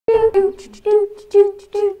Good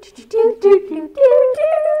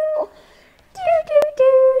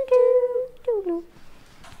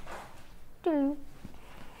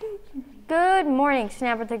morning,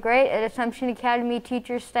 Snapper the Great at Assumption Academy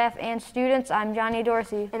teachers, staff, and students. I'm Johnny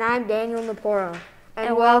Dorsey. And I'm Daniel Naporo.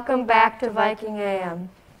 And welcome back to VikingAM.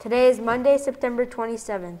 Today is Monday, September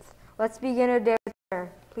 27th. Let's begin our day with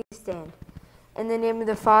prayer. Please stand. In the name of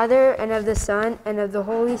the Father, and of the Son, and of the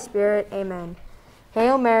Holy Spirit, amen.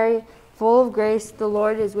 Hail Mary, full of grace, the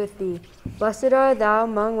Lord is with thee. Blessed art thou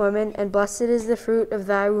among women, and blessed is the fruit of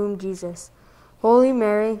thy womb, Jesus. Holy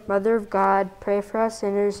Mary, Mother of God, pray for us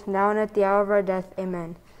sinners, now and at the hour of our death,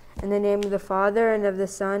 amen. In the name of the Father, and of the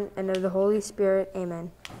Son, and of the Holy Spirit,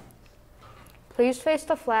 amen. Please face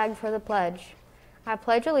the flag for the pledge. I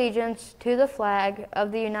pledge allegiance to the flag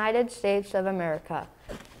of the United States of America,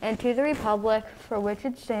 and to the republic for which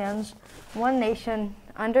it stands, one nation,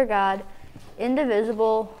 under God,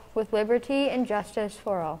 indivisible, with liberty and justice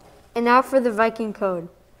for all. And now for the Viking Code.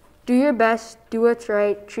 Do your best, do what's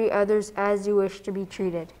right, treat others as you wish to be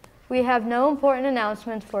treated. We have no important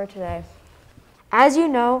announcements for today. As you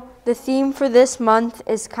know, the theme for this month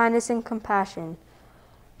is kindness and compassion.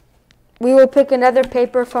 We will pick another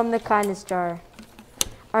paper from the kindness jar.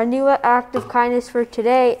 Our new act of kindness for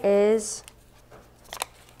today is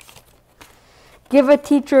give a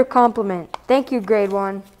teacher a compliment. Thank you, grade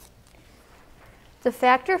 1. The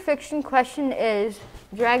fact or fiction question is,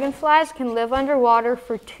 dragonflies can live underwater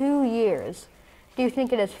for 2 years. Do you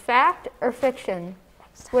think it is fact or fiction?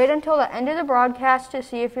 Wait until the end of the broadcast to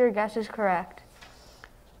see if your guess is correct.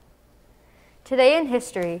 Today in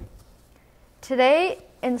history. Today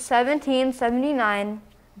in 1779,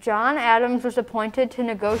 John Adams was appointed to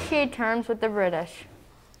negotiate terms with the British.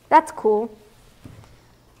 That's cool.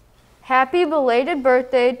 Happy belated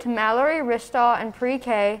birthday to Mallory Ristaw in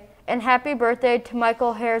pre-K, and happy birthday to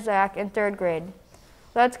Michael Herzak in 3rd grade.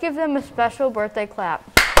 Let's give them a special birthday clap.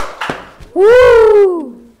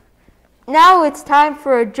 Woo! Now it's time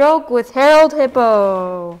for a joke with Harold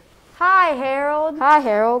Hippo. Hi, Harold. Hi,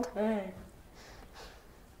 Harold. Hey,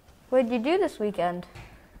 What did you do this weekend?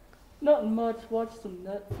 nothing much. Watch some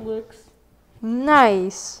Netflix.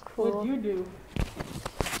 Nice. What'd you do?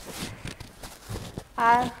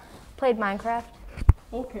 I played Minecraft.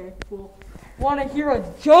 Okay, cool. Want to hear a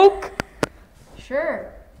joke?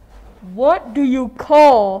 Sure. What do you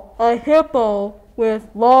call a hippo with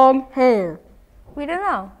long hair? We don't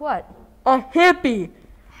know. What? A hippie.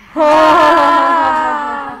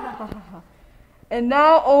 And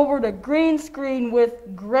now over to green screen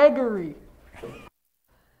with Gregory.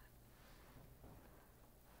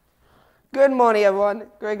 Good morning, everyone.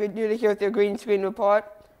 Gregory Duda here with your green screen report.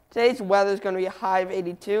 Today's weather is going to be a high of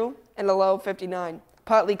 82 and a low of 59,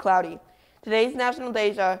 partly cloudy. Today's national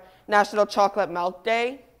days are National Chocolate Milk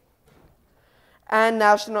Day and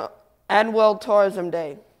World Tourism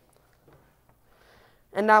Day.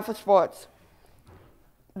 And now for sports.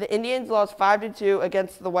 The Indians lost 5-2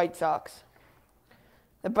 against the White Sox.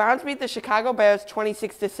 The Browns beat the Chicago Bears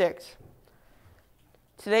 26-6.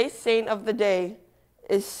 Today's saint of the day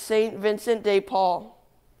is Saint Vincent de Paul.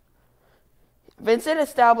 Vincent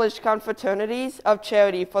established confraternities of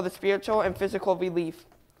charity for the spiritual and physical relief.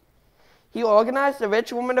 He organized the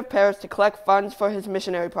rich women of Paris to collect funds for his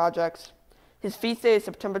missionary projects. His feast day is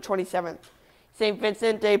September 27th. Saint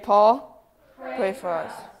Vincent de Paul, pray for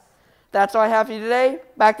us. That's all I have for you today.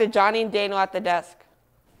 Back to Johnny and Daniel at the desk.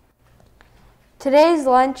 Today's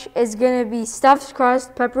lunch is going to be stuffed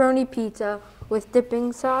crust pepperoni pizza with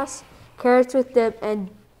dipping sauce, carrots with dip, and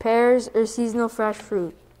pears or seasonal fresh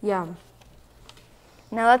fruit. Yum.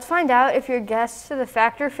 Now let's find out if your guess to the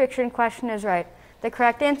fact or fiction question is right. The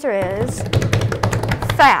correct answer is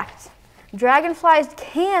fact. Dragonflies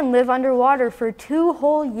can live underwater for 2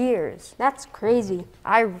 whole years. That's crazy.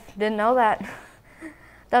 I didn't know that.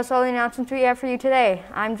 That's all the announcements we have for you today.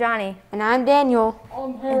 I'm Johnny. And I'm Daniel.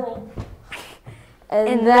 I'm Harold.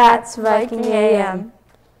 And that's VikingAM.